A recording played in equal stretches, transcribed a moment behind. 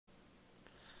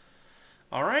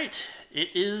All right,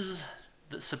 it is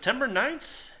September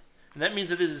 9th, and that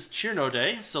means it is Cirno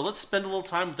Day, so let's spend a little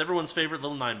time with everyone's favorite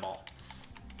little 9-ball.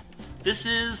 This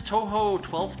is Toho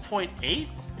 12.8,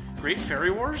 Great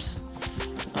Fairy Wars.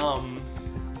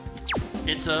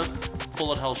 It's a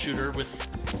bullet hell shooter with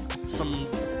some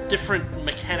different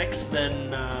mechanics than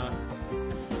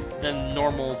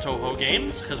normal Toho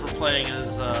games, because we're playing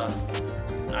as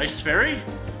an Ice Fairy,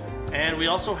 and we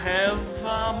also have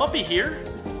Muppy here.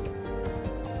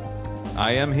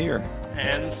 I am here.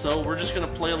 And so we're just going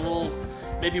to play a little,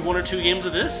 maybe 1 or 2 games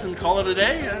of this and call it a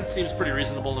day. That seems pretty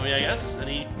reasonable to me, I guess.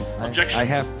 Any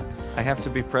objections? I have to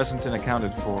be present and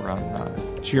accounted for on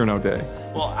Cirno Day.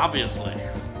 Well, obviously.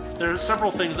 There are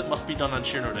several things that must be done on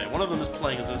Cirno Day. One of them is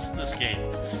playing as this game.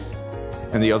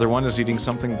 And the other one is eating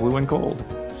something blue and cold.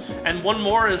 And one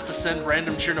more is to send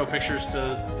random Cirno pictures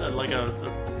to like a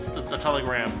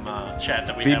Telegram chat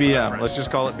that we have with our BBM. friends. Let's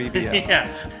just call it BBM. Yeah,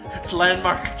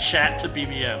 landmark chat to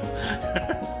BBM.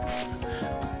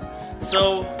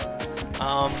 So,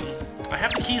 I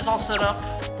have the keys all set up,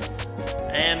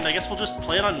 and I guess we'll just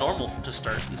play it on normal to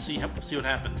start and see what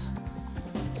happens.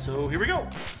 So here we go.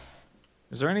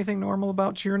 Is there anything normal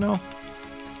about Cirno?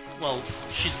 Well,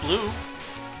 she's blue.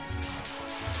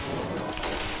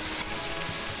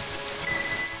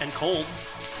 And cold.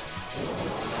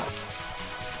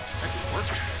 That didn't work.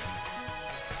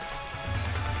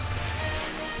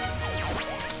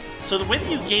 So the way that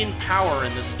you gain power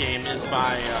in this game is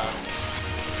by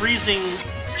freezing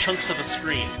chunks of the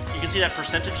screen. You can see that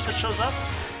percentage that shows up.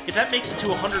 If that makes it to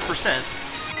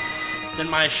 100%, then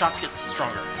my shots get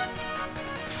stronger.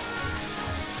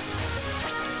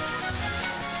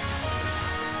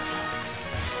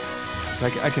 So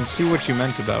I can see what you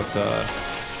meant about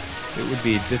it would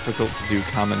be difficult to do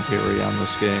commentary on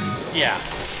this game. Yeah.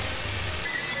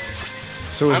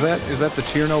 So is that the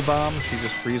Cirno bomb? She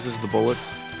just freezes the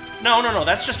bullets? No,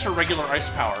 that's just her regular ice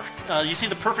power. You see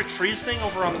the perfect freeze thing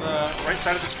over on the right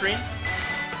side of the screen?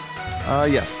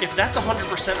 Yes. If that's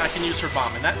 100%, I can use her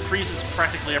bomb, and that freezes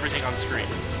practically everything on screen.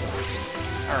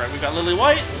 Alright, we've got Lily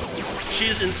White. She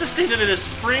is insisting that it is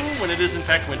spring when it is in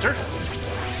fact winter.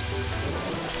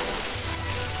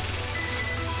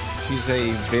 She's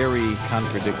a very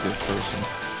contradictive person.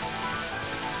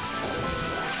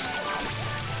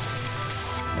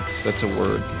 That's a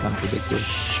word, contradictive.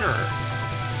 Sure.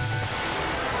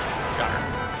 Got her.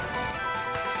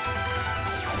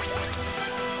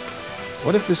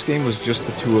 What if this game was just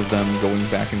the two of them going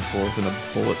back and forth in a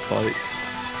bullet fight?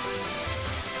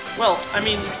 Well, I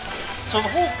mean, so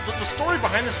the story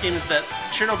behind this game is that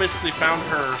Cirno basically found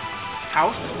her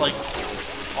house, like,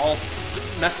 all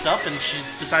messed up, and she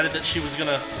decided that she was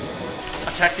gonna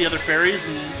attack the other fairies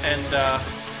and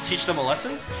teach them a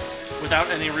lesson without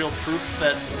any real proof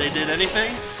that they did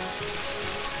anything.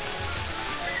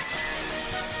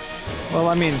 Well,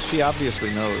 I mean, she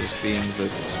obviously knows, being the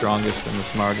strongest and the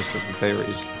smartest of the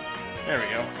fairies. There we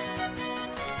go.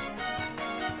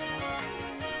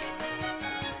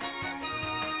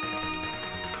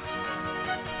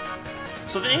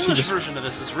 So the English version of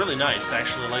this is really nice,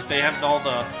 actually. Like, they have all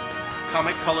the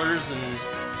comic colors and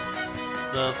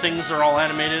the things are all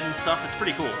animated and stuff. It's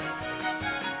pretty cool.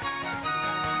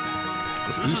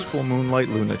 So this is Full Moonlight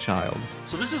Luna Child.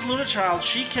 So this is Luna Child.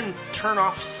 She can turn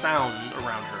off sound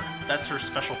around her. That's her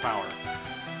special power.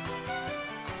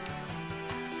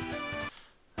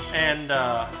 And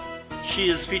she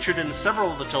is featured in several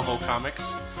of the Toho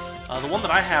comics. The one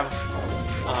that I have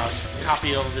a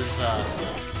copy of is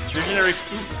Visionary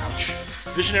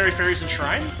Fairies and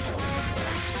Shrine.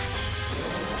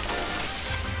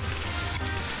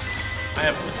 I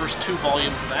have the first 2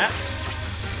 volumes of that.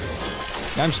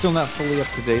 I'm still not fully up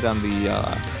to date on the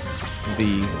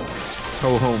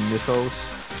Toho mythos,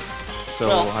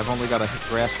 so I've only got a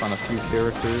grasp on a few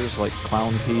characters like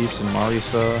Clown Piece and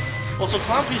Marisa. Well, so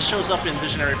Clown Piece shows up in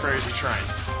Visionary Fairies and Shrine.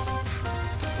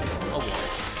 Oh boy.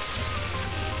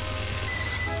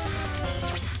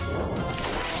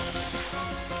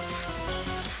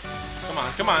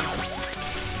 Come on.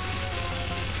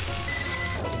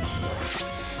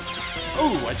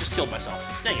 Oh, I just killed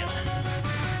myself. Dang it.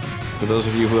 For those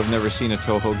of you who have never seen a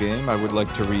Toho game, I would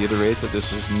like to reiterate that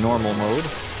this is normal mode.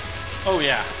 Oh,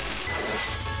 yeah.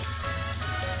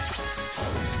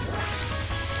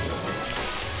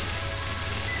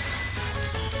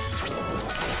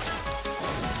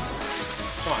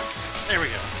 Come on. There we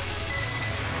go.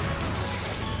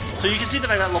 So you can see that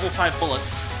I got level 5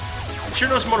 bullets.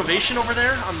 Cirno's motivation over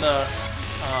there on the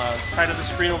side of the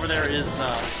screen over there is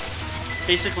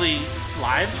basically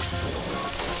lives.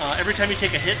 Every time you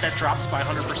take a hit, that drops by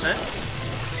 100%.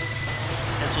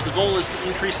 And so the goal is to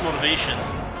increase motivation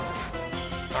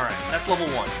Alright, that's level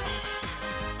 1.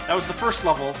 That was the first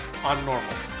level on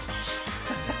normal.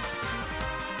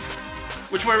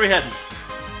 Which way are we heading?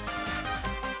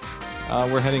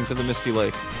 We're heading to the Misty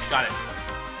Lake. Got it.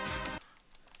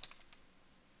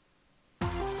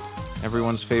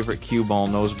 Everyone's favorite cue ball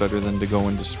knows better than to go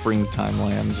into springtime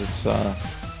lands. It's well,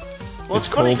 it's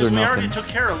funny because we already took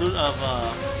care of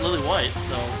Lily White,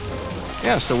 so...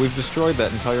 Yeah, so we've destroyed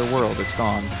that entire world. It's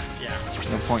gone. Yeah.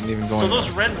 No point in even going So those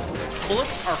red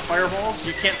bullets are fireballs.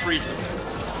 You can't freeze them.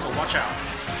 So watch out.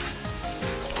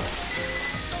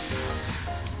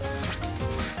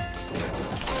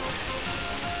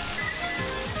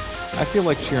 I feel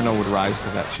like Cirno would rise to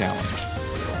that challenge.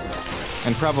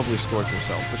 And probably scorch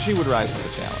herself, but she would rise to the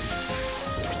challenge.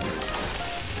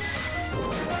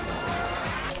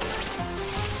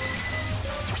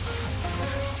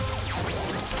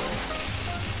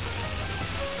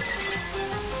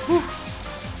 Whew.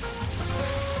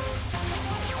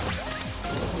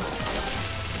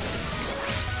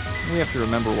 We have to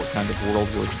remember what kind of world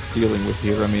we're dealing with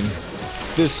here. I mean,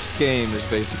 this game is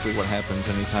basically what happens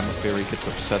anytime a fairy gets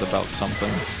upset about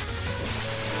something.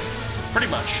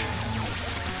 Pretty much.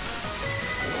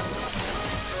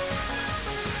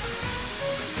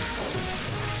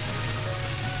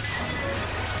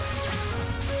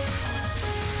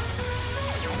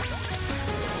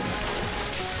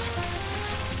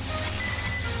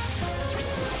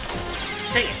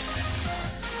 Dang it.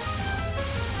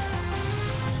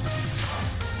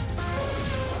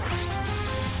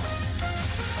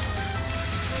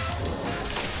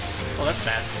 Oh, that's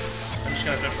bad. I'm just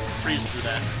gonna have to freeze through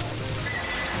that.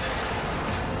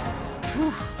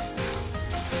 Whew.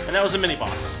 And that was a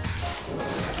mini-boss.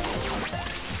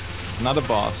 Not a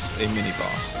boss, a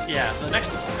mini-boss. Yeah, the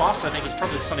next boss I think is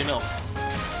probably Sunny Milk.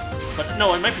 But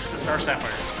no, it might be Star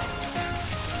Sapphire.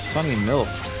 Sunny Milk.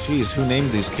 Jeez, who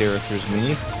named these characters?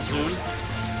 Me? Zune?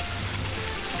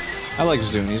 I like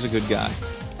Zune, he's a good guy.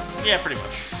 Yeah, pretty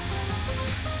much.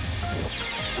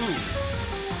 Ooh.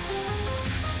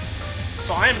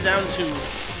 So I am down to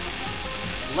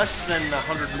less than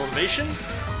 100 motivation.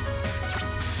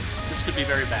 This could be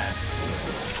very bad.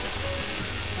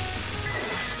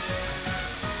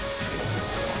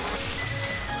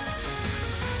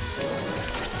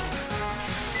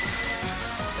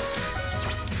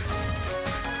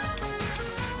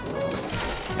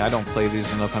 I don't play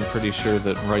these enough. I'm pretty sure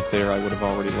that right there I would have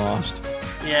already lost.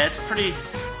 Yeah, it's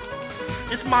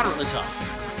moderately tough.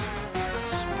 It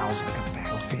smells like a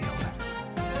battlefield.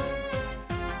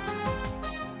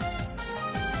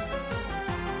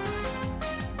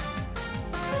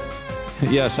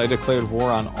 Yes, I declared war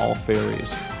on all fairies.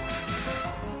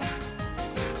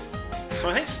 So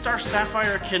I think Star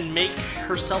Sapphire can make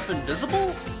herself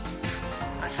invisible?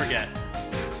 I forget.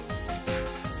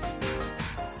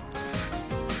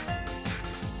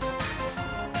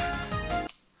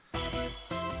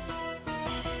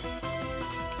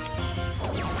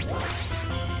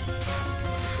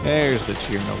 There's the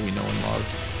Cirno we know and love.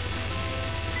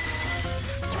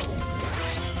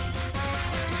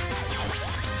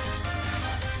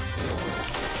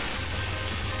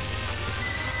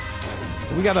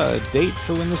 We got a date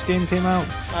for when this game came out?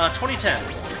 2010.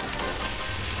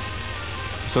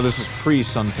 So this is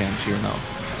pre-Suntan Cirno.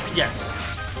 Yes.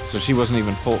 So she wasn't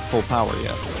even full power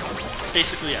yet.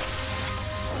 Basically, yes.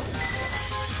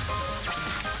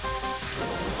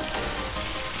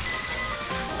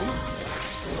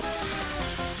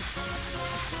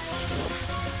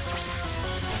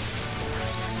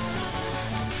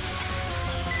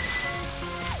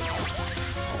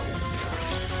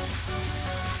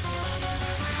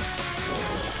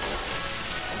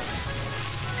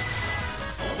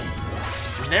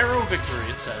 Narrow victory,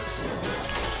 it says.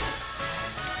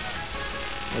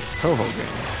 That's a Toho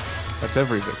game. That's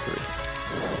every victory.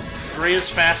 Gray is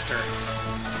faster.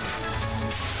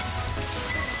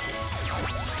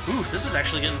 Ooh, this is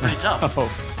actually getting pretty tough. Oh.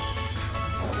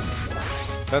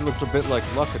 That looked a bit like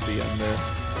luck at the end there.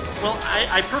 Well,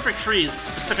 I perfect freeze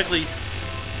specifically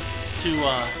to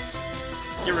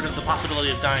get rid of the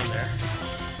possibility of dying there.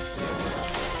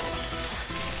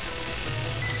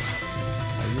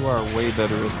 You are way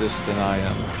better at this than I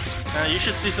am. You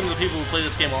should see some of the people who play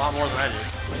this game a lot more than I do.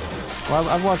 Well,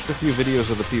 I've watched a few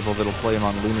videos of the people that'll play them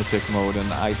on lunatic mode,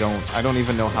 and I don't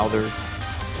even know how they're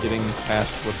getting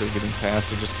past what they're getting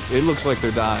past. It looks like they're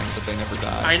dying, but they never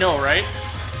die. I know, right?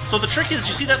 So the trick is,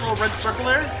 you see that little red circle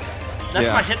there?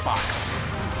 That's my hitbox.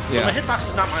 So my hitbox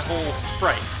is not my whole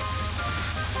sprite.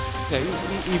 Yeah,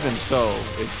 even so,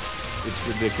 it's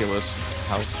ridiculous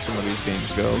how some of these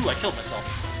games go. Ooh, I killed myself.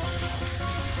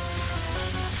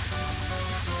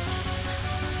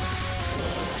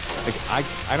 Like,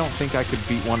 I don't think I could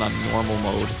beat one on normal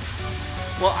mode.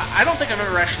 Well, I don't think I've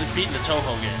ever actually beaten a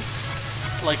Toho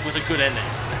game. Like, with a good ending.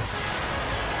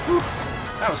 Whew,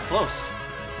 that was close.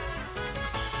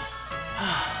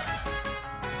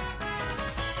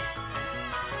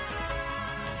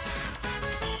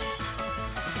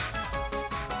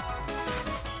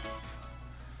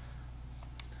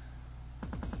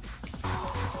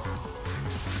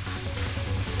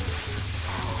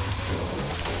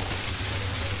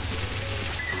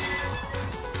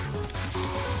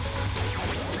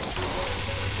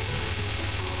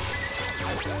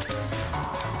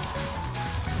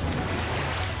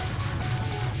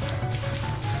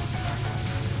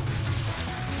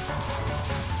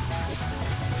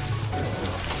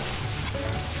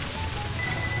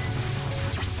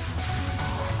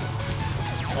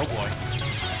 Oh boy.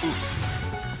 Oof.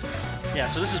 Yeah,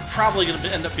 so this is probably going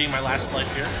to end up being my last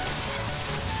life here.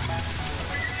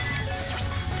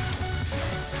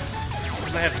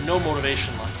 Because I have no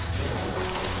motivation left.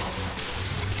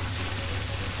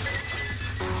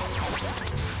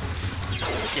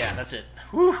 Yeah, that's it.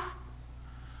 Whew.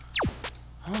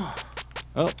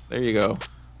 Oh, there you go.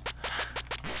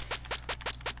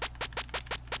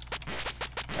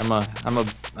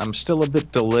 I'm still a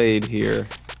bit delayed here.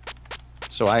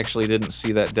 So I actually didn't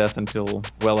see that death until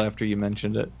well after you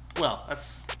mentioned it. Well,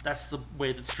 that's the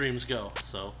way that streams go,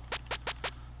 so.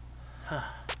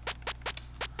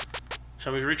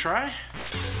 Shall we retry?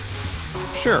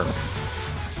 Sure.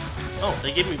 Oh,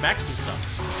 they gave me back some stuff.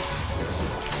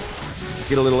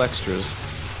 Get a little extras.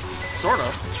 Sort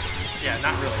of. Yeah,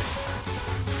 not really.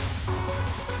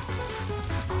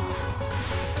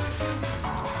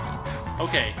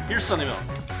 Okay, here's Sunny Milk.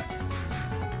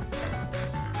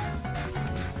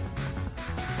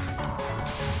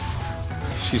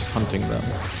 She's hunting them.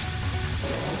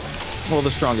 Well,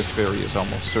 the strongest fairy is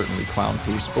almost certainly Clown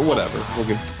Piece, but whatever. We'll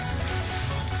give.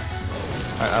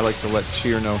 I like to let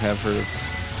Cirno have her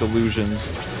delusions.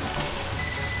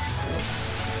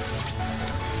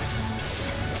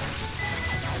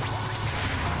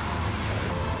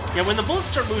 Yeah, when the bullets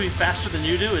start moving faster than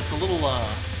you do, it's a little,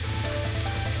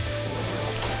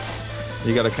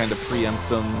 You gotta kind of preempt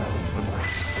them.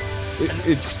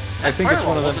 I think it's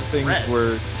one of those things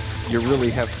where you really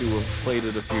have to have played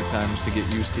it a few times to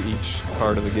get used to each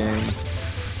part of the game.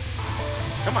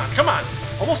 Come on, come on!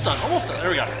 Almost done, almost done.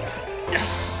 There we go.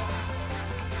 Yes!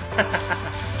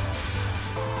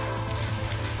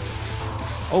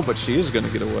 Oh, but she is gonna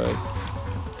get away.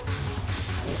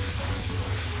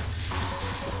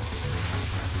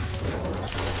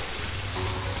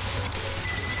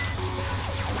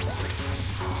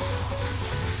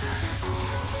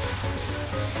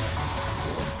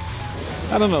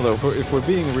 I don't know, though. If we're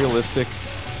being realistic,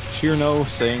 Cirno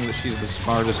saying that she's the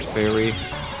smartest fairy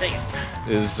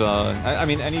is, I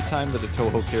mean, anytime that a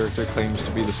Toho character claims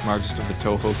to be the smartest of the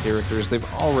Toho characters,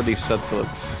 they've already set the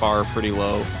bar pretty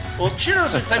low. Well, Cirno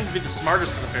doesn't claim to be the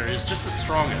smartest of the fairies, just the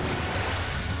strongest.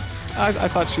 I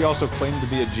thought she also claimed to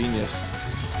be a genius.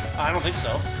 I don't think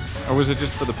so. Or was it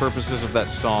just for the purposes of that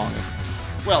song?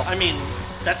 Well, I mean,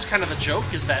 that's kind of the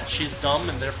joke, is that she's dumb,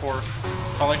 and therefore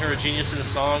calling her a genius in a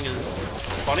song is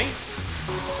funny.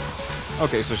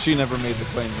 Okay, so she never made the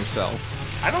claim herself.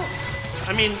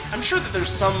 I mean, I'm sure that there's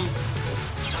some...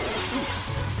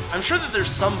 I'm sure that there's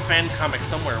some fan comic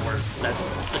somewhere where that's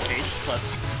the case, but...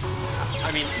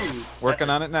 I mean, Working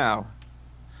on it now.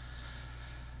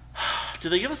 Do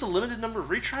they give us a limited number of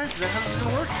retries? Is that how this is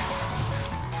gonna work?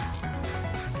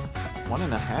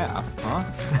 1.5, huh?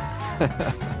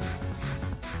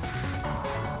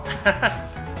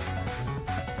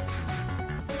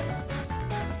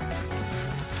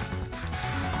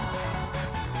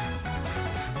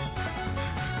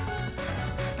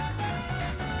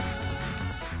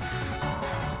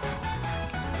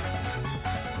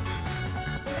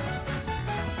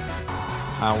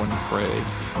 How and pray.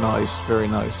 Nice, very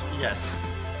nice. Yes.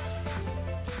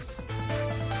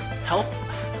 Help.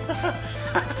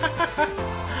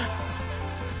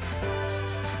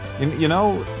 You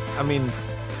know, I mean,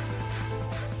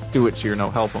 do it,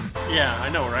 Cirno, help him. Yeah, I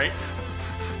know, right?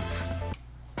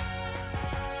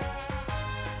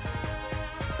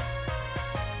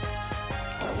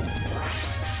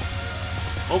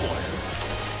 Oh boy.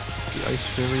 The ice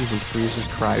fairy who freezes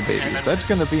crybabies. That's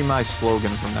gonna be my slogan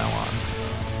from now on.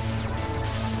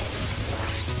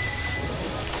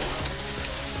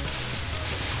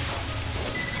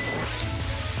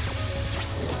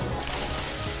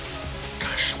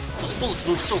 Gosh, those bullets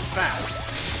move so fast.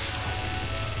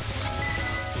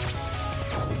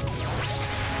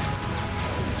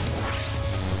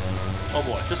 Oh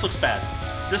boy, this looks bad.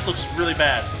 This looks really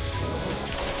bad.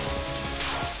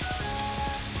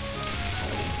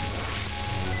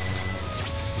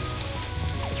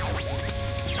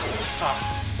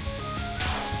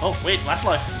 Oh, wait, last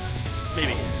life.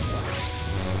 Maybe.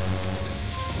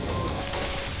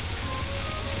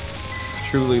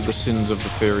 Truly, the sins of the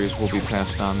fairies will be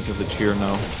passed on to the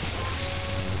Cirno.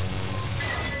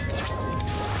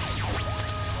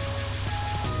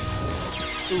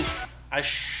 Oof. I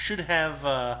should have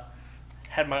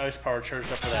had my ice power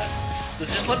charged up for that. Does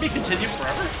it just let me continue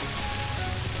forever?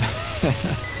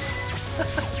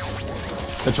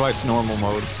 That's why it's normal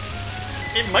mode.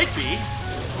 It might be.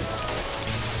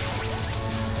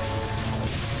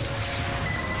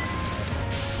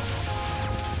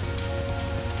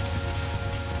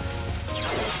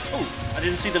 Oh, I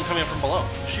didn't see them coming up from below.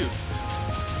 Shoot.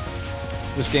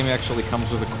 This game actually comes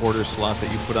with a quarter slot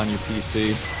that you put on your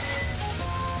PC.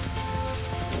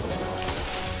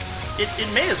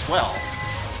 It may as well.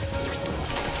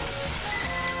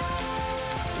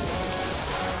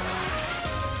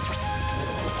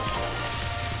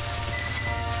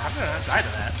 How did I not die to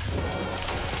that?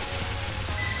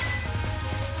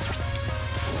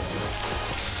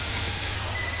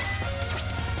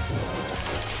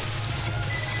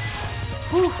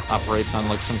 Whew. Operates on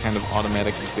like some kind of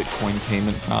automatic Bitcoin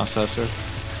payment processor.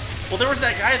 Well, there was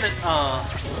that guy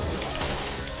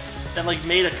that like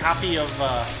made a copy of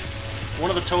one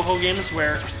of the Toho games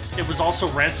where it was also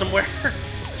ransomware.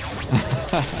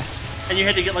 And you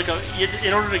had to get like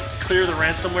in order to clear the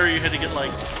ransomware, you had to get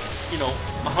like, you know,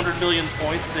 100 million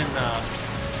points in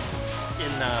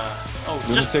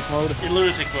Lunatic mode? In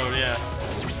lunatic mode, yeah.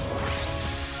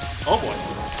 Oh boy.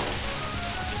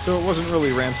 So it wasn't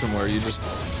really ransomware, you just...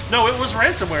 No, it was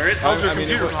ransomware. It held your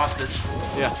computer hostage.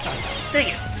 Yeah. Dang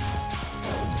it.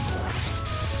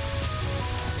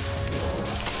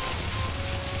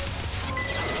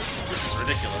 This is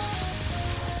ridiculous.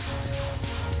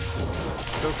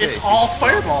 Okay. It's all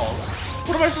fireballs.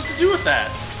 What am I supposed to do with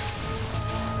that?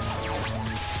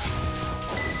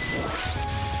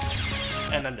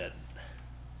 And I'm dead.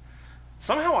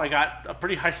 Somehow I got a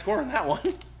pretty high score on that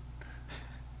one.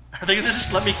 Are they gonna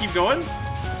just let me keep going?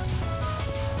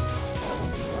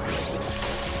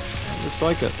 Looks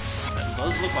like it. That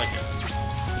does look like it.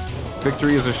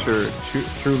 Victory is assured.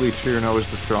 Truly, Cirno is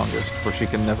the strongest, for she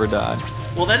can never die.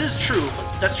 Well, that is true,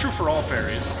 but that's true for all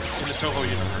fairies in the Toho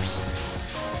universe.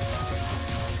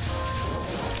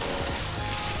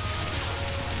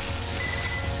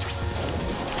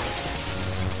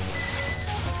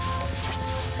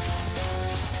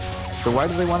 So why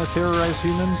do they want to terrorize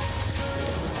humans?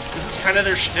 Is this kind of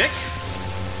their shtick?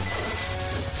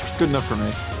 It's good enough for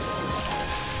me.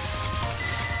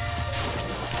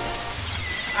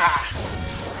 Ah!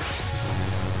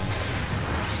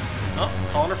 Oh,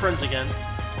 calling her friends again.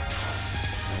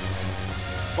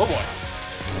 Oh boy.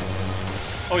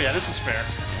 Oh yeah, this is fair.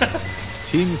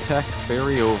 Team Tech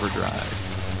Fairy Overdrive.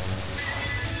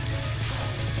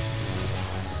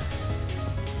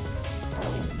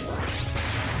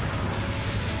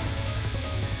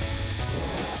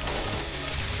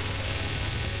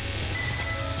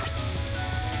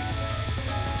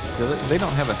 They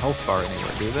don't have a health bar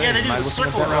anywhere, do they? Yeah, they do. Am I The looking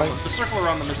at circle that around right? them. The circle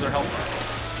around them is their health bar.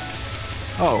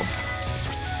 Oh,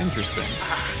 interesting.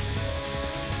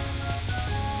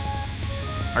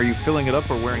 Are you filling it up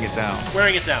or wearing it down?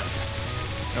 Wearing it down.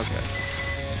 Okay.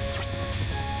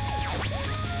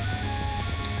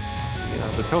 Yeah,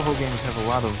 the Toho games have a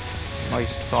lot of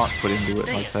nice thought put into it.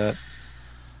 Dang Like it. that.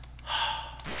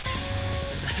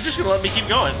 They're just gonna let me keep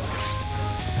going.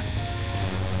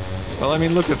 Well, I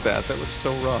mean, look at that. That looks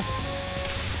so rough.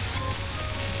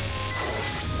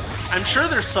 I'm sure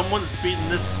there's someone that's beaten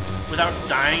this without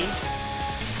dying.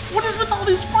 What is with all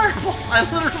these fireballs? I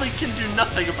literally can do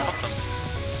nothing about them.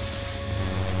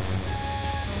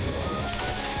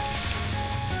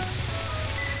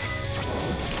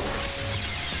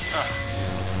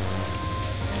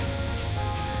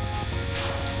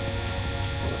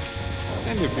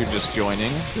 And if you're just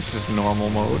joining, this is normal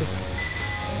mode.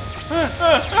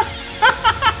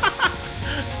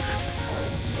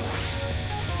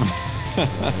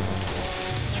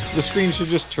 The screen should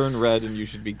just turn red and you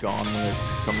should be gone when it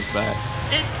comes back.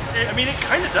 I mean, it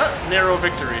kind of does. Narrow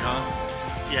victory, huh?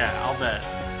 Yeah, I'll bet.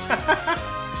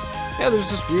 Yeah,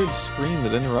 there's this weird screen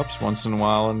that interrupts once in a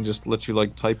while and just lets you,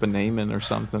 like, type a name in or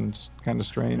something. It's kind of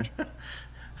strange.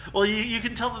 Well, you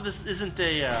can tell that this isn't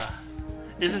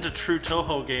a true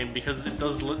Toho game because it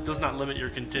does not limit your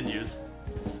continues.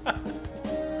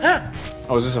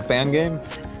 Oh, is this a fan game?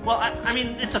 Well, I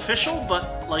mean, it's official,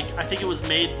 but like I think it was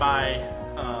made by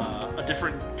a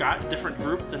different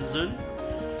group than Zun.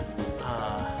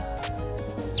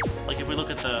 Like if we look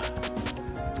at the,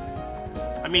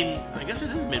 I mean, I guess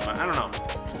it is made by, I don't know.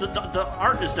 The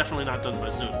art is definitely not done by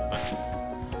Zun, but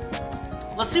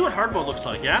let's see what hard mode looks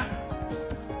like, yeah?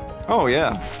 Oh,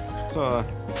 yeah. It's,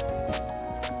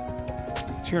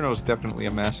 Cirno's definitely a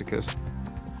masochist.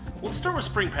 We'll start with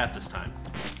Spring Path this time.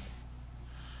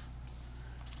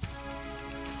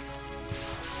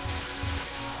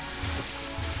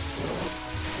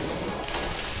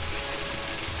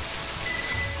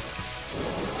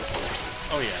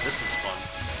 Oh yeah, this is fun.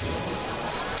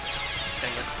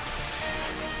 Dang it.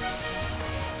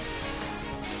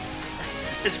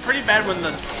 It's pretty bad when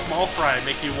the small fry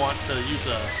make you want to use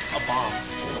a bomb.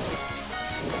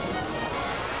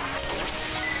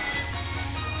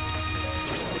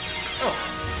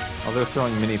 Oh, they're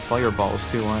throwing mini fireballs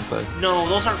too, aren't they? No,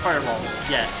 those aren't fireballs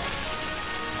yet.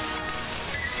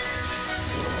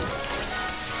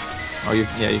 Oh,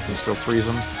 yeah, you can still freeze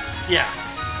them. Yeah.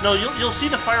 No, you'll see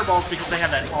the fireballs because they have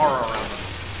that aura around them.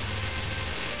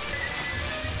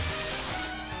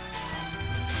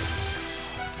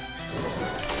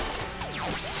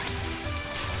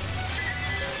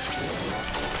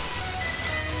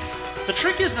 The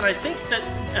trick is that I think that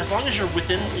as long as you're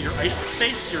within your ice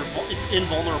space, you're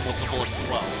invulnerable to bullets as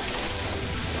well.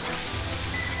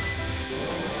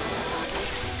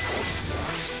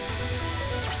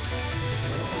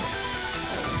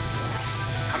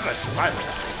 How did I survive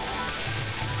that?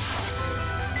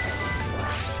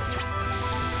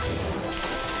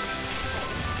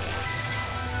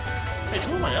 Hey,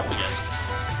 who am I up against?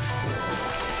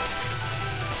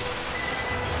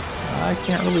 I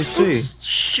can't really see. Oops,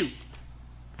 shoot.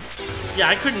 Yeah,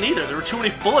 I couldn't either. There were too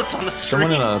many bullets on the screen.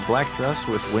 Someone in a black dress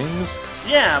with wings?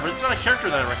 Yeah, but it's not a character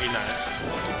that I recognize.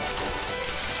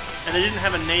 And they didn't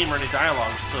have a name or any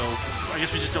dialogue, so I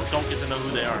guess we just don't get to know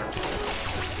who they are.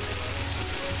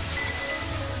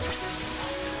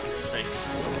 Sakes.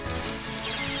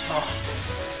 Oh.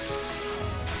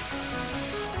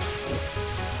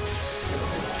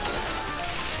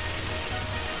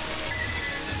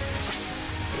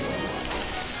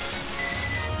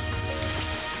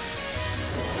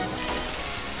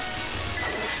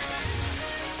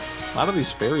 A lot of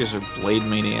these fairies are blade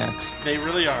maniacs. They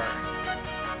really are.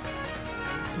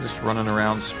 Just running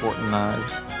around sporting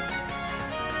knives.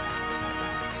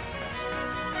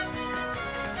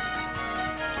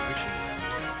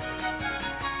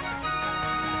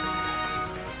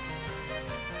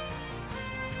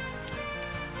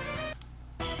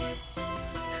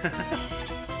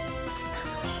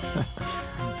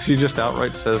 She just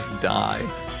outright says die.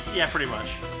 Yeah, pretty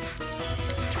much.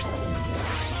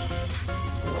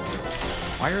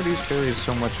 Why are these fairies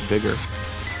so much bigger?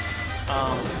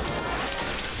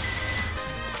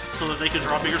 So that they could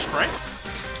draw bigger sprites?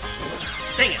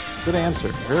 Dang it! Good answer.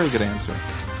 Very good answer.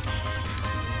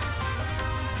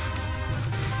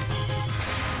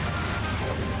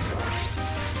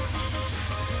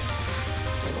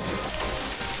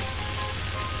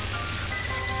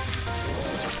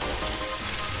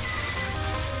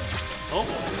 Oh.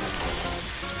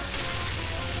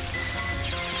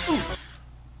 Oof.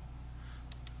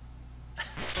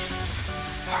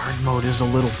 Hard mode is a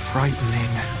little frightening.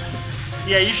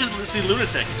 Yeah, you should see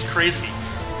Lunatic. It's crazy.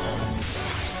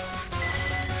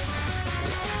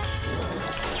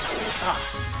 Ah.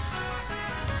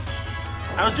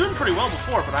 I was doing pretty well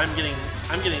before, but I'm getting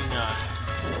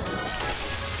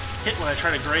hit when I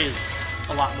try to graze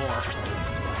a lot more.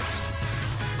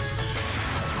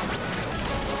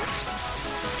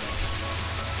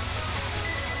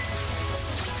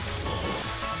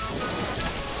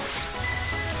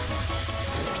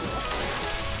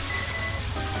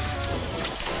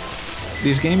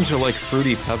 These games are like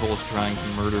Fruity Pebbles trying to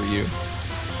murder you.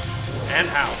 And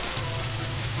how?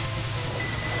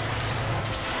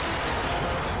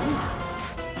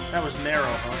 That was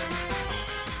narrow,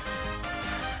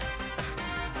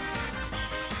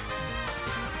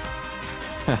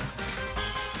 huh?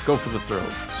 Go for the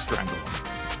throat. Strangle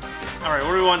them. Alright,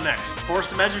 what do we want next?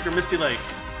 Forest of Magic or Misty Lake?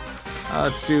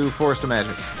 Let's do Forest of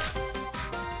Magic.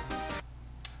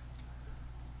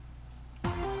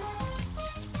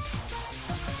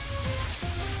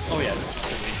 Oh yeah, this is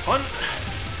gonna be fun.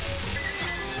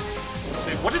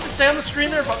 Wait, what did it say on the screen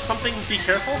there about something, be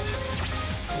careful?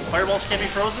 Fireballs can't be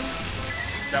frozen?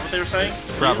 Is that what they were saying?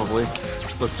 Please? Probably.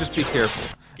 Look, just be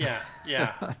careful. Yeah,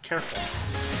 careful.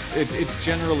 It's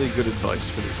generally good advice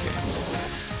for these games.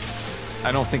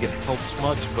 I don't think it helps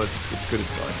much, but it's good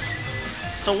advice.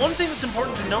 So one thing that's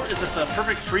important to note is that the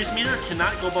perfect freeze meter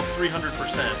cannot go above 300%.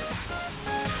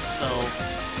 So...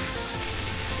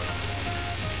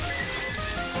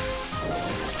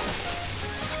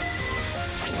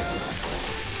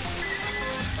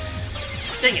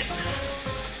 Dang it!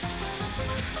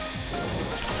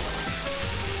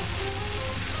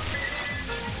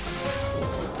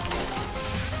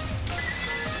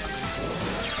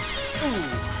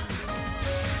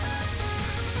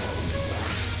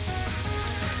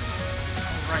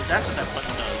 Right, that's what that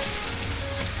button does.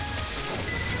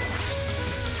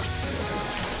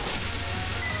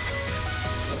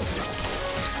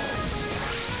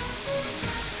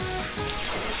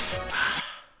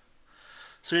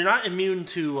 So you're not immune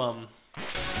to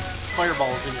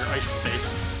fireballs in your ice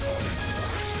space.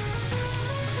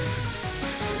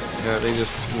 Yeah, they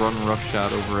just run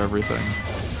roughshod over everything.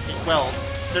 Well,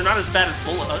 they're not as bad as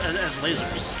as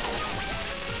lasers.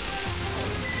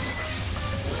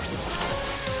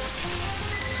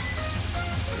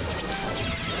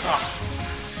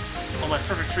 Oh, my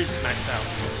perfect freeze is maxed out.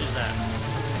 Let's use that.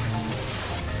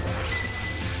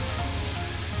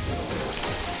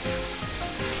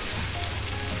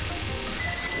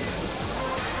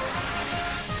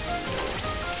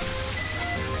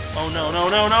 Oh no, no,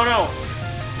 no, no, no!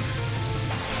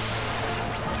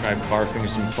 Try barfing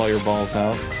some fireballs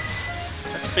out.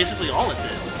 That's basically all it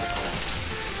did.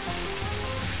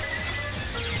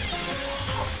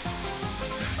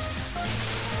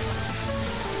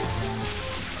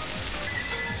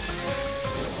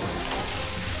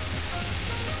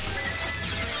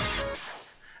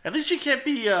 At least you can't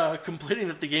be complaining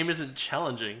that the game isn't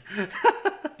challenging.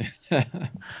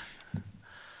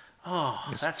 Oh,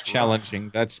 it's that's challenging.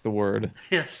 Rough. That's the word.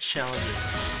 Yes, challenging.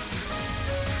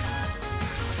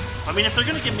 I mean, if they're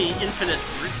gonna give me infinite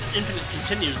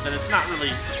continues, then it's not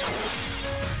really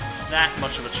that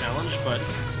much of a challenge. But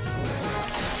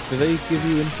do they give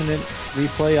you infinite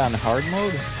replay on hard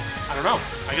mode? I don't know.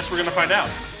 I guess we're gonna find out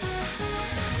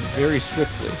very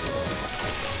swiftly.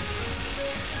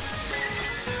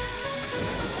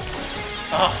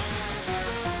 Oh.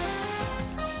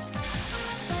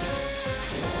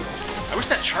 I wish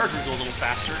that charge would go a little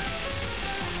faster.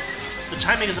 The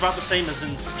timing is about the same as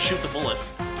in Shoot the Bullet.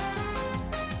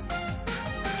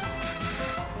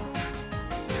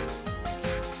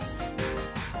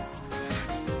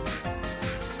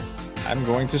 I'm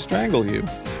going to strangle you.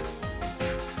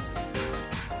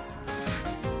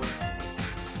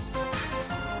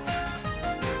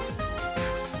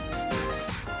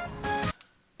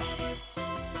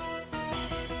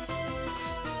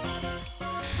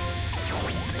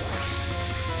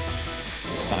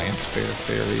 Science fair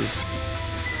fairies.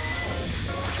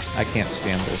 I can't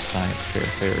stand those science fair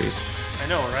fairies. I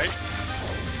know, right?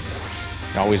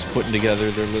 Always putting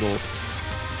together their little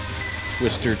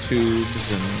twister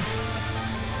tubes and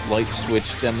light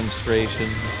switch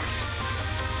demonstrations.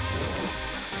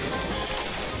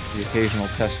 The occasional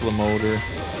Tesla motor.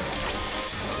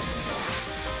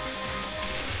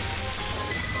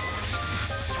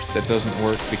 That doesn't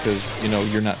work because, you know,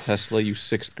 you're not Tesla, you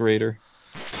 6th grader.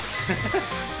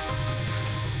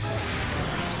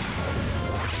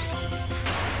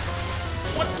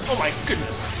 What? Oh my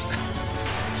goodness.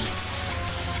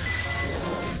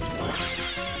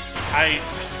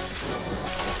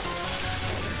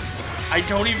 I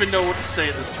don't even know what to say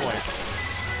at this point.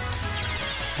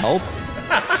 Help?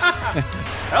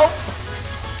 Help!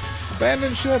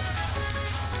 Abandon ship!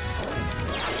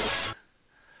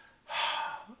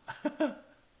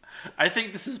 I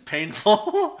think this is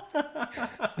painful.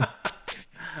 I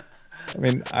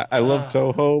mean, I love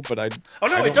Toho, but I... Oh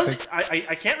no, it doesn't... Think...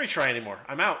 I can't retry anymore.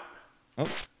 I'm out. Oh,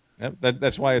 yep,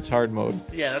 that's why it's hard mode.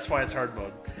 Yeah, that's why it's hard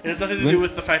mode. It has nothing to do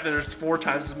with the fact that there's 4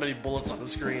 times as many bullets on the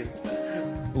screen.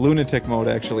 Lunatic mode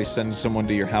actually sends someone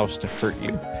to your house to hurt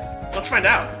you. Let's find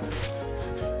out.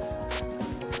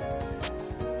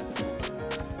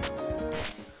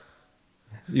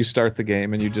 You start the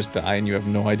game and you just die and you have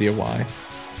no idea why.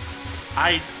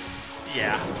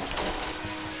 Yeah.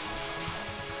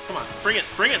 Come on, bring it,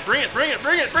 bring it, bring it, bring it,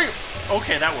 bring it, bring it!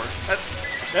 Okay, that worked.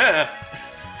 Yeah.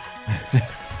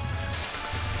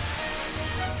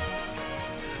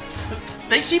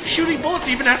 They keep shooting bullets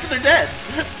even after they're dead.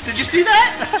 Did you see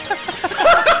that?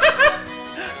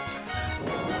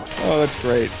 Oh, that's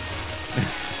great.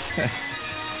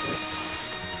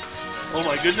 Oh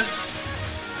my goodness.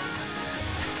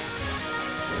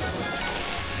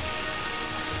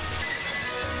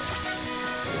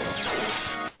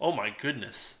 Oh my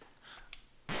goodness.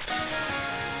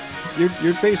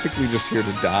 You're basically just here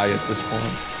to die at this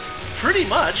point. Pretty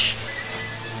much.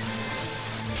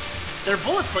 Their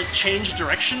bullets, like, change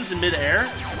directions in midair,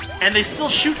 and they still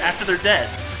shoot after they're dead.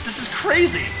 This is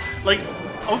crazy. Like,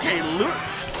 okay,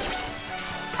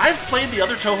 I've played the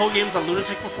other Toho games on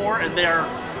Lunatic before, and they are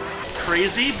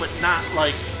crazy, but not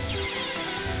like,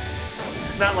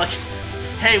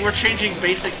 hey, we're changing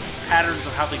basic patterns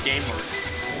of how the game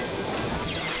works.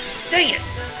 Dang it!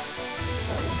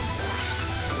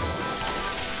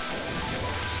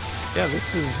 Yeah,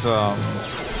 this is,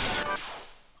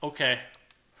 Okay.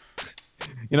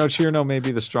 You know, Cirno may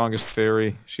be the strongest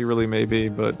fairy. She really may be,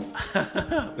 but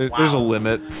there's a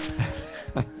limit.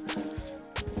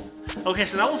 Okay,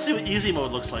 so now we'll see what easy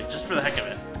mode looks like, just for the heck of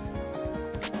it.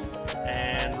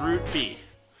 And route B.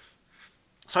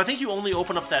 So I think you only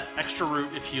open up that extra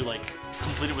route if you, like,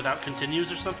 complete it without continues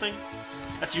or something.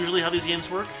 That's usually how these games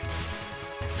work.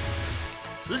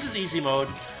 So this is easy mode.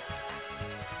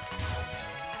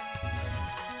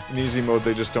 In easy mode,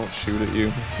 they just don't shoot at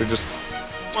you. They're just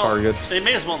targets. They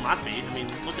may as well not be. I mean,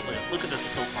 look at this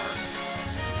so far.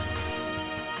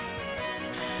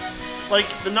 Like,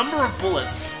 the number of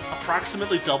bullets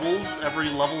approximately doubles every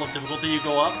level of difficulty you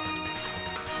go up.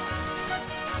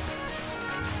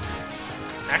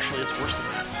 Actually, it's worse than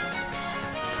that.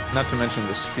 Not to mention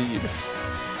the speed.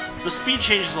 The speed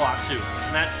changes a lot, too.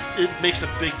 And it makes a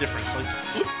big difference. Like,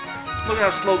 look at how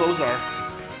slow those are.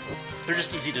 They're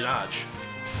just easy to dodge.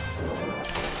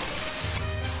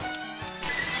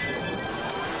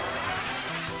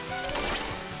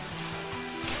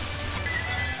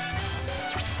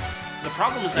 The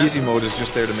problem is that... Easy mode is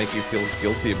just there to make you feel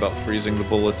guilty about freezing the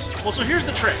bullets. Well, so here's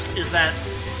the trick, is that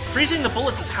freezing the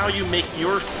bullets is how you make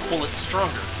your bullets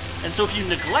stronger. And so if you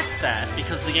neglect that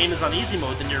because the game is on easy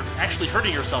mode, then you're actually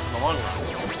hurting yourself in the long run.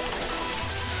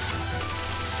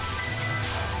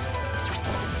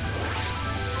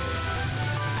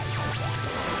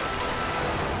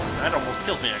 That almost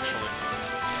killed me, actually.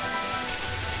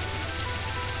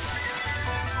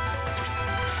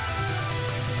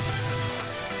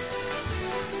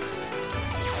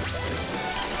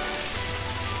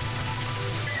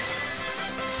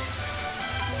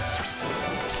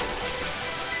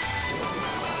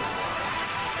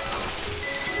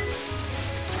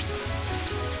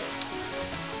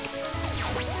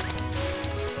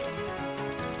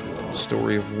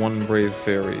 Story of one brave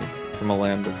fairy from a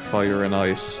land of fire and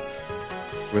ice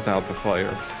without the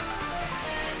fire.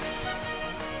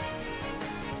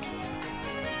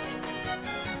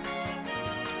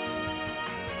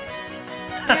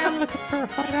 Yeah, I'm looking for a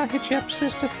fight. I'll hit you up,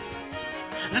 sister.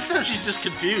 This time she's just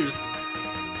confused.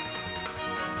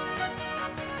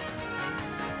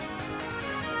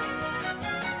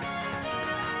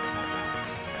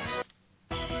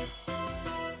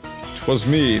 "'Twas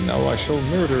me, now I shall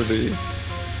murder thee."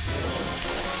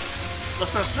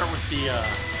 Let's not start with the,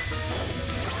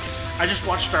 I just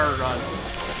watched our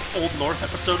Old North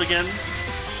episode again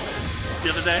the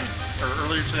other day, or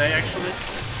earlier today, actually.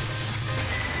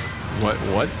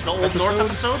 What? The Old North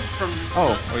episode from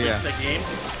yeah. the game,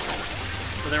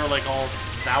 where they were like all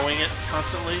vowing it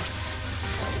constantly.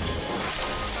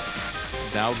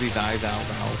 Thou be thy, thou.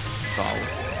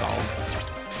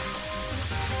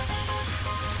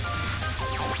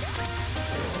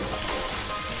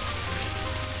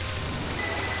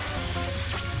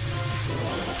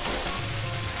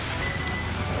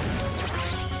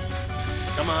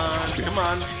 Come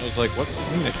on. I was like, what's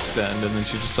an extend? And then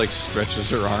she just like stretches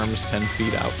her arms 10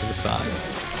 feet out to the side.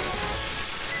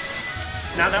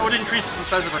 Now that would increase the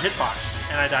size of her hitbox,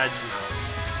 and I died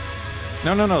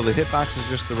somehow. No, the hitbox is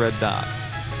just the red dot.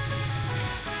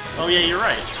 Oh yeah, you're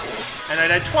right. And I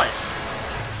died twice.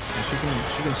 And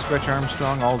she can stretch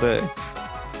Armstrong all day.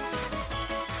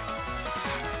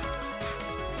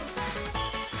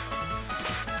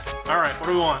 Alright, what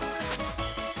do we want?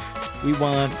 We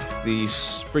want the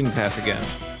spring path again.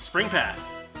 Spring path.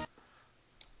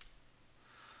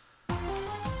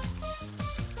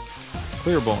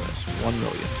 Clear bonus, 1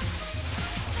 million.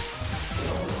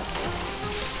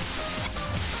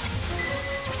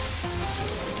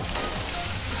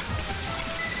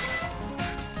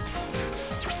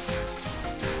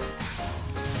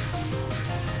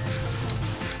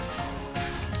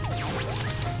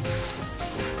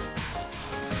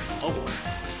 Oh boy.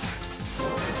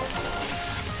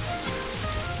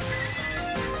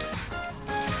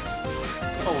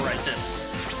 Oh, right, this.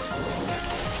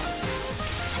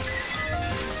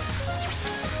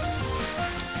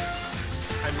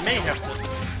 I may have to...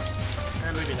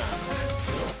 maybe not.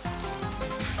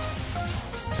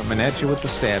 Coming at you with the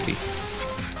stabby.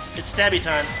 It's stabby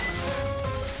time.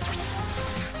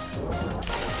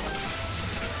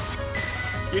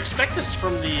 You expect this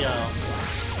from the,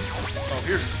 Oh,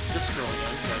 here's this girl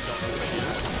again, but I don't know who she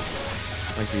is.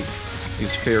 Like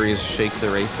these fairies shake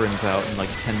their aprons out and like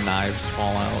 10 knives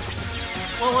fall out.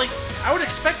 Well, like, I would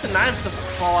expect the knives to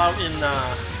fall out in,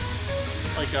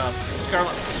 like,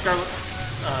 Scarlet,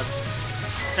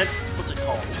 what's it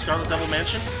called? Scarlet Devil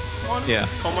Mansion one? Yeah.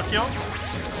 Komakyo?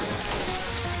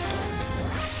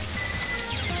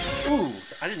 Ooh,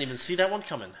 I didn't even see that one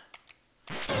coming.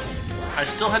 I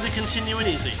still had to continue in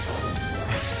easy.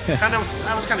 I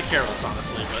was kind of careless,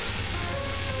 honestly, but...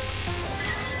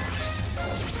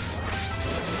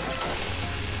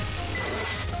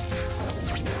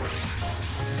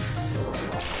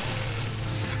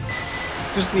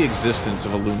 Just the existence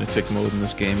of a lunatic mode in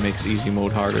this game makes easy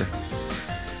mode harder.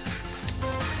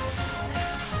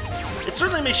 It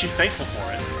certainly makes you thankful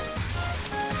for it.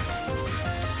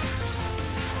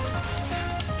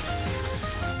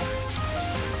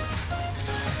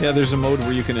 Yeah, there's a mode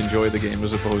where you can enjoy the game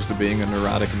as opposed to being a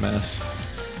neurotic mess.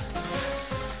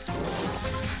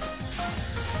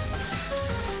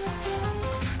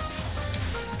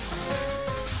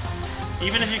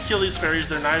 Even if you kill these fairies,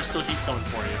 their knives still keep coming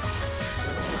for you.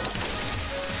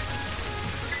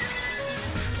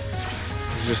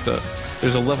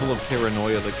 There's a level of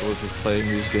paranoia that goes with playing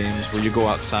these games where you go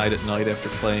outside at night after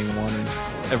playing one and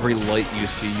every light you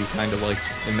see you kind of like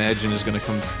imagine is going to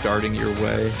come darting your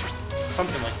way.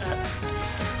 Something like that.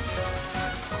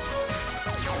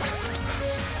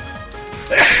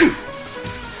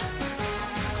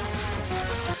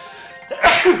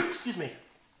 Excuse me.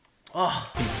 Oh.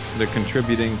 They're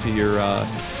contributing to your,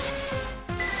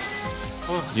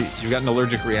 you got an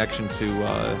allergic reaction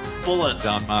to, bullets.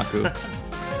 Danmaku.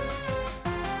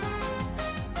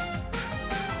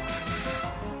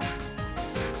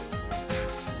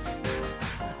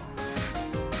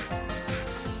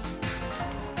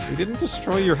 We didn't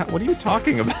destroy your house. What are you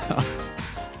talking about?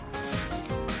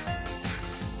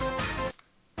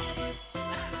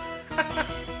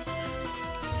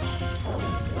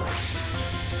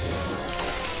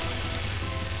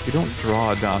 You don't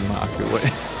draw Danmaku.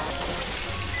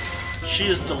 She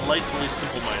is delightfully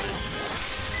simple-minded.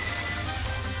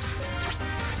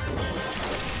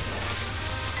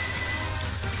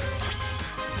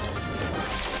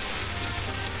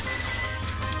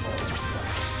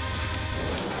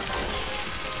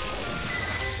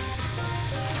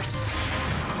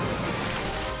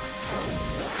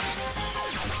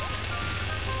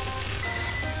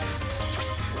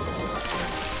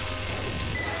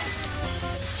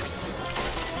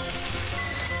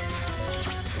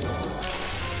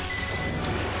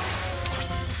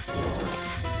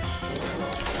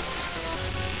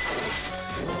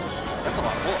 That's a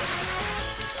lot of bullets.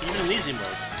 Even in easy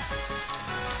mode.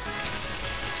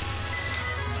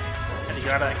 Had to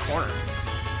get out of that corner.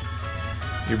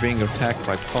 You're being attacked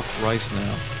by puffed rice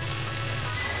now.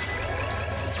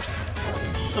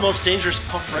 It's the most dangerous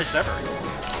puffed rice ever.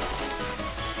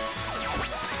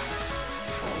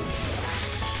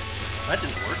 That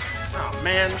didn't work. Oh,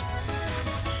 man.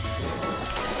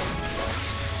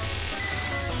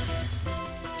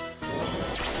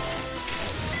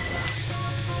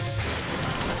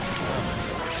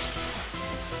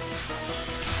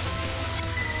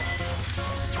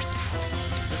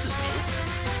 This is new.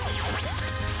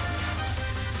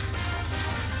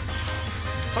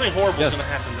 Something horrible is going to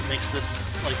happen that makes this,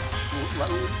 like,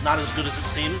 not as good as it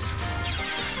seems.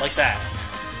 Like that.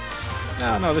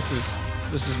 No, this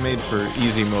is made for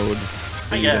easy mode.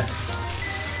 I guess.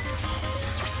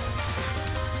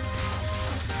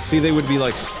 See, they would be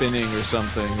like spinning or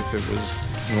something if it was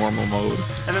normal mode.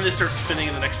 And then they start spinning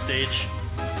in the next stage.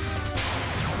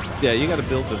 Yeah, you gotta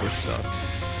build to this stuff.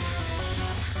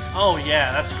 Oh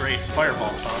yeah, that's great.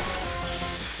 Fireballs, huh?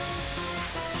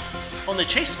 Oh, and they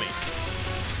chase me.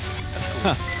 That's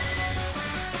cool.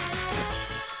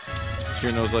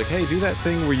 Cirno's like, hey, do that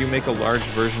thing where you make a large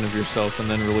version of yourself and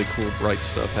then really cool bright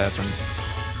stuff happens.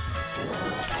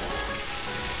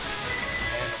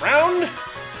 And round.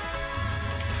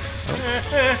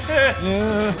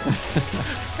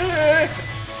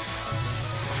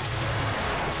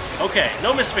 Okay,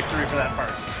 no miss victory for that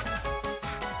part.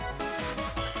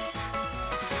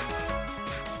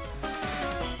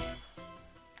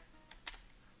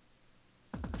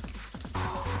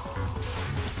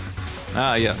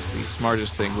 Ah, yes, the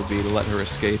smartest thing would be to let her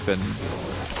escape and...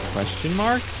 Question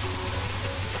mark?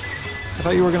 I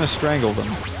thought you were gonna strangle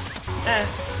them.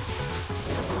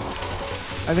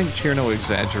 I think Cirno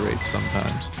exaggerates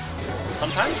sometimes.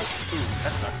 Sometimes?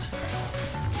 That sucked.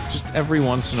 Just every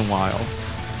once in a while.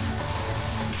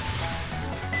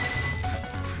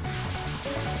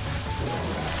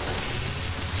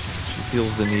 She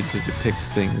feels the need to depict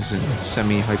things in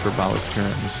semi-hyperbolic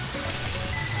terms.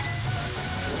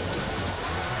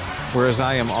 Whereas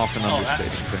I am often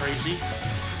understating things. Crazy.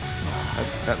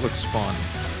 That looks fun.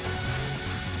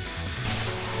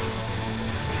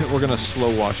 We're gonna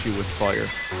slow wash you with fire.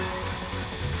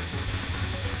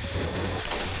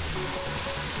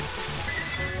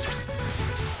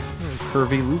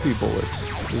 Curvy loopy bullets.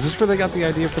 Is this where they got the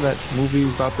idea for that movie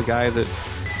about the guy that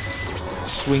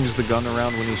swings the gun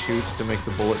around when he shoots to make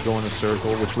the bullet go in a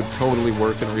circle, which would totally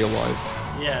work in real life?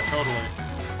 Yeah, totally.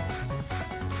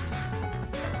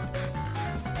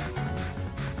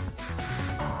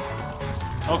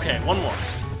 Okay, one more.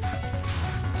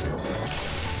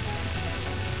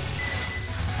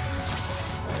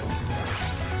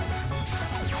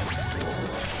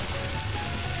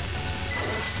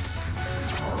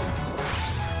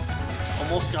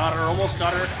 Almost got her, almost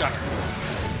got her, got her.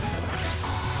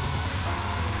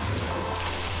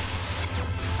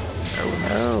 Oh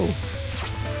no.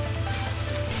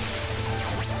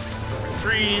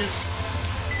 Freeze.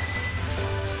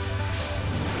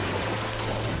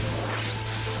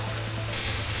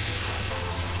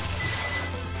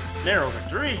 Narrow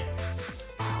victory.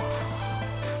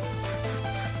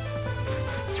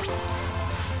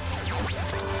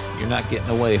 You're not getting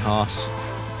away, Hoss.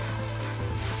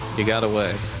 You got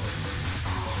away.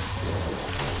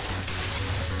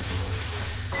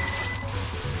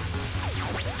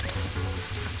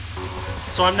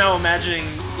 So I'm now imagining,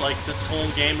 like, this whole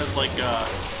game as, like,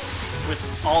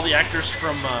 with all the actors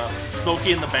from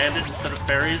Smokey and the Bandit instead of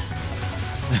fairies.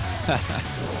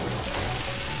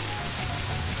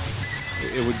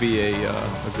 It would be a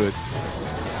good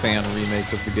fan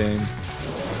remake of the game.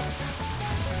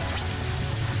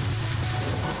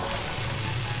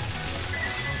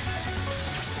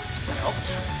 That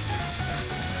helped.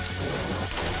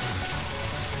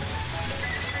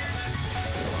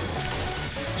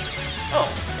 Oh,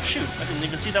 shoot, I didn't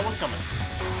even see that one coming.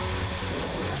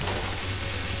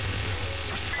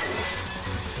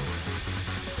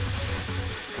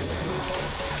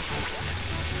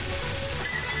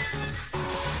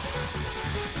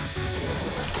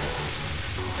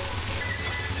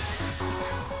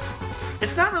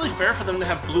 It's not really fair for them to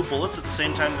have blue bullets at the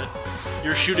same time that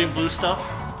you're shooting blue stuff.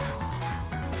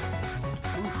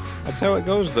 That's how it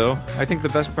goes, though. I think the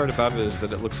best part about it is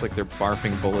that it looks like they're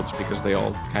barfing bullets because they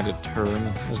all kind of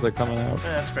turn as they're coming out.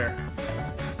 Yeah, that's fair.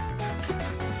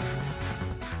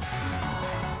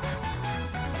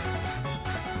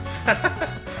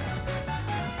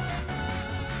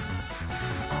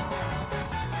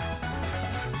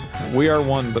 We are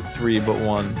one, but three, but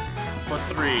one. But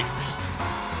three.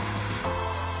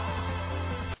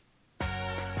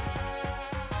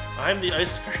 I'm the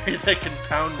ice fairy that can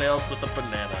pound nails with a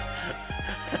banana.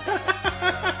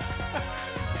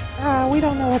 We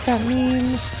don't know what that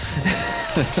means.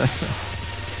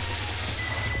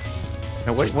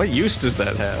 Now, what use does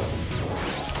that have?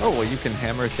 Oh, well, you can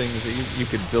hammer things. You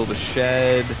could build a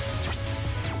shed,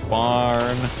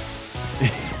 barn.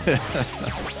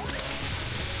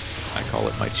 I call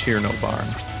it my Cirno barn.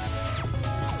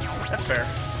 That's fair.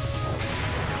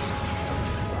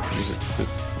 Use it to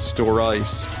store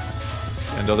ice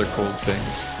and other cold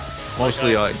things.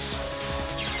 Mostly Like ice.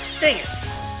 Dang it!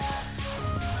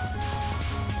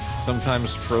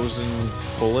 Sometimes frozen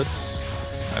bullets.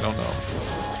 I don't know.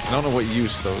 I don't know what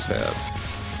use those have.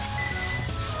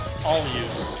 All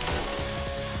use.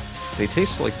 They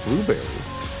taste like blueberry.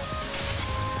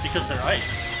 Because they're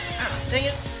ice. Ah, dang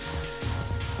it!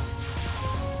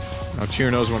 Now,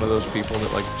 Cirno's one of those people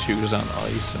that like chews on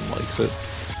ice and likes it.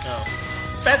 No.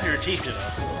 It's bad for your teeth, you know.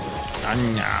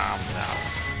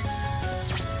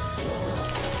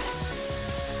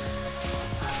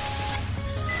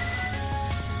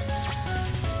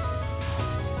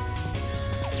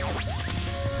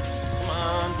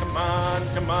 Come on,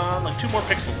 come on. Like 2 more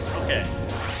pixels. Okay.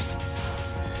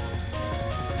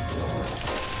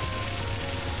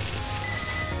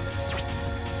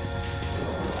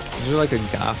 Is there like a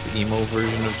goth emo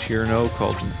version of Cirno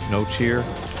called No Cheer?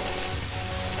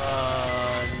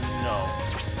 No.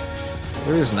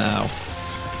 There is now.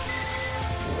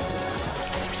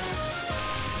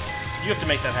 You have to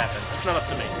make that happen. It's not up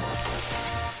to me.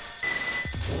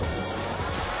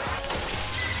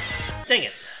 Dang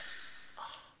it.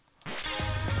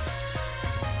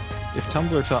 If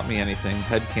Tumblr taught me anything,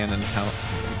 headcanon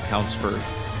counts for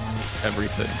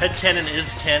everything. Headcanon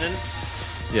is canon?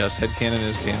 Yes, headcanon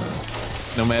is canon.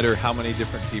 No matter how many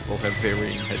different people have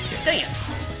varying headcanon. Dang it!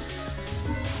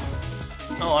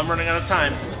 Oh, I'm running out of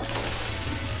time.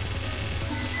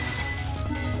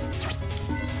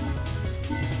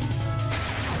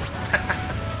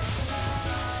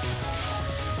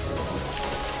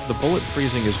 The bullet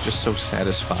freezing is just so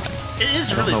satisfying. It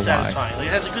is really satisfying. Like,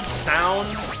 it has a good sound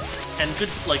and good,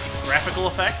 like, graphical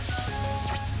effects.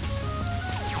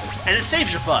 And it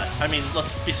saves your butt. I mean,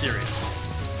 let's be serious.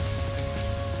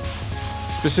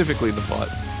 Specifically the butt.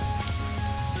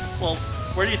 Well,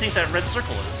 where do you think that red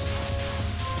circle is?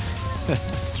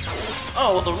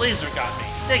 Oh, well, the laser got me.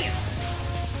 Dang it.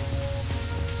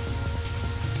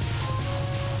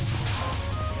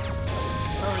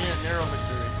 Oh yeah, narrow victory.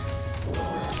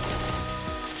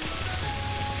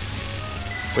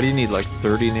 What do you need, like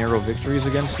 30 narrow victories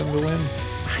against him to win?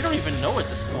 I don't even know at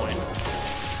this point.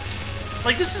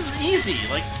 Like, this is easy.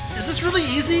 Like, is this really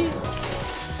easy?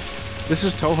 This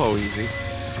is Toho easy.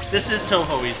 This is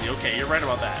Toho easy. Okay, you're right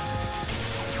about that.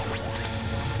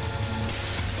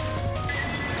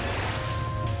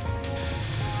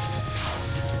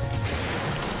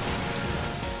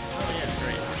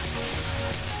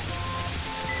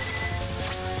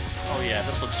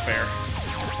 this looks fair.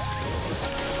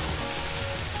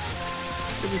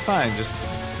 You'll be fine. Just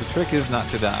the trick is not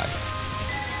to die.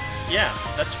 Yeah,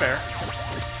 that's fair.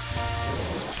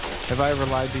 Have I ever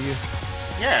lied to you?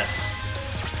 Yes.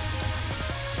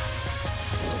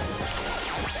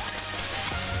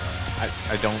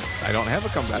 I don't have a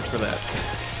comeback for that.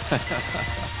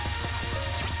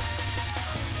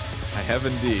 I have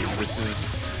indeed. This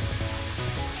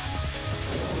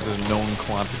is a known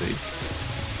quantity.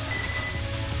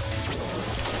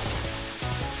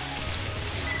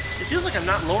 It feels like I'm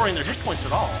not lowering their hit points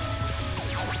at all.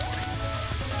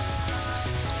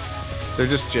 They're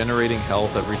just generating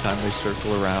health every time they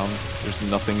circle around. There's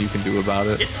nothing you can do about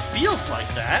it. It feels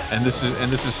like that. And this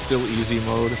is still easy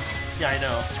mode. Yeah, I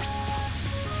know.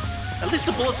 At least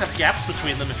the bullets have gaps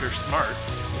between them if you're smart.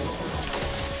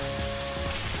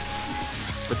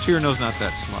 But Cirno's not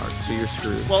that smart, so you're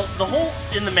screwed. Well,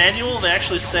 in the manual, they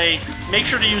actually say, make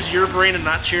sure to use your brain and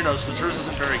not Cirno's, because hers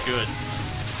isn't very good.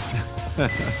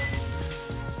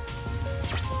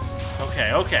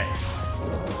 Okay, okay.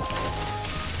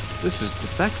 This is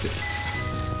defective.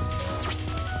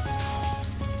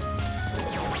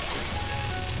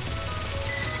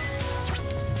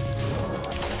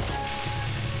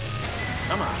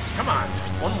 Come on, come on.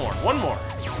 One more, one more.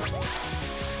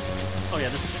 Oh yeah,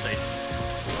 this is safe.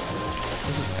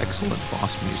 This is excellent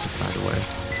boss music, by the way.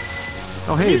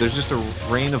 Oh hey, there's just a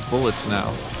rain of bullets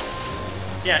now.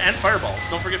 Yeah, and fireballs.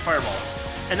 Don't forget fireballs.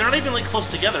 And they're not even like close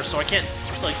together, so I can't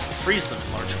like freeze them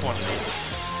in large quantities.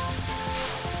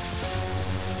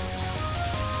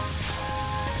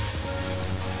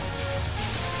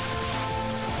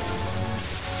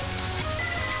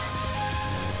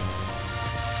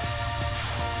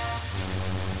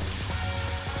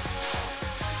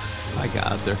 My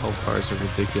god, their health bars are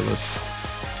ridiculous.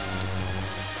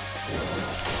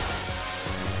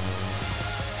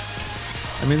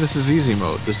 I mean, this is easy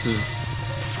mode. This is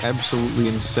absolutely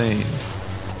insane.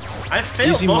 I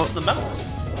failed Easy most of the medals.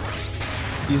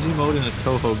 Easy mode in a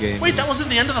Toho game. Wait, that wasn't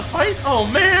the end of the fight? Oh,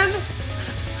 man!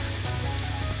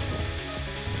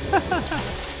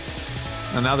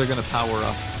 And now they're gonna power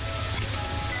up.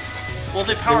 Well,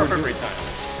 they power up every time.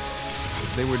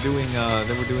 They were doing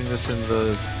this in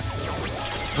the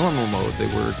normal mode. They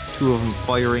were two of them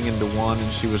firing into one,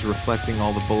 and she was reflecting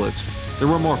all the bullets. There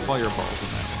were more fireballs in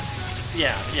that one.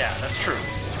 Yeah, yeah, that's true.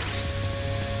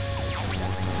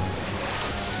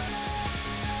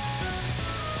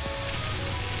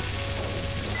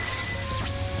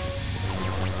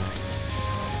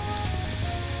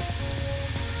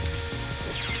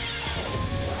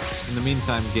 In the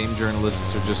meantime, game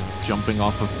journalists are just jumping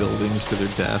off of buildings to their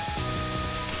death.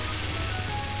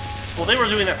 Well, they were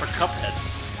doing that for Cuphead.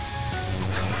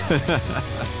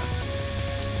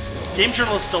 Game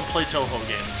journalists don't play Toho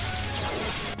games.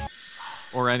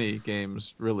 Or any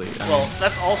games, really. Well,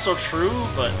 that's also true,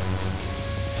 but...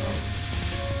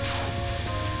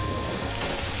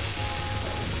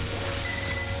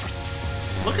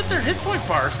 Look at their hit point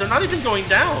bars. They're not even going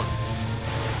down.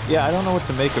 Yeah, I don't know what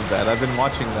to make of that. I've been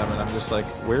watching them, and I'm just like,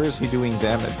 where is he doing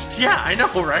damage? Yeah, I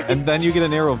know, right? And then you get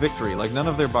an arrow victory. Like, none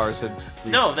of their bars had...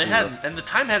 No, they hadn't. And the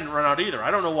time hadn't run out either.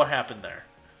 I don't know what happened there.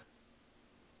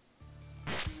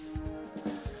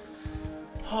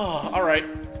 Oh, alright.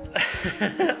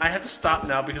 I have to stop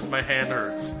now because my hand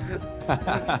hurts.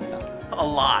 A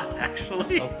lot,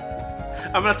 actually.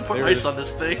 I'm gonna have to put There ice it on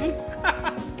this thing.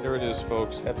 There it is,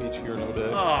 folks. Happy Cirno Day.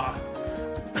 Oh.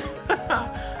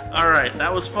 Alright,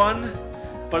 that was fun,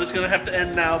 but it's gonna have to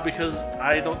end now because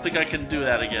I don't think I can do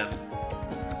that again.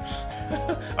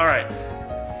 Alright,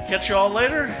 catch you all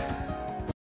later.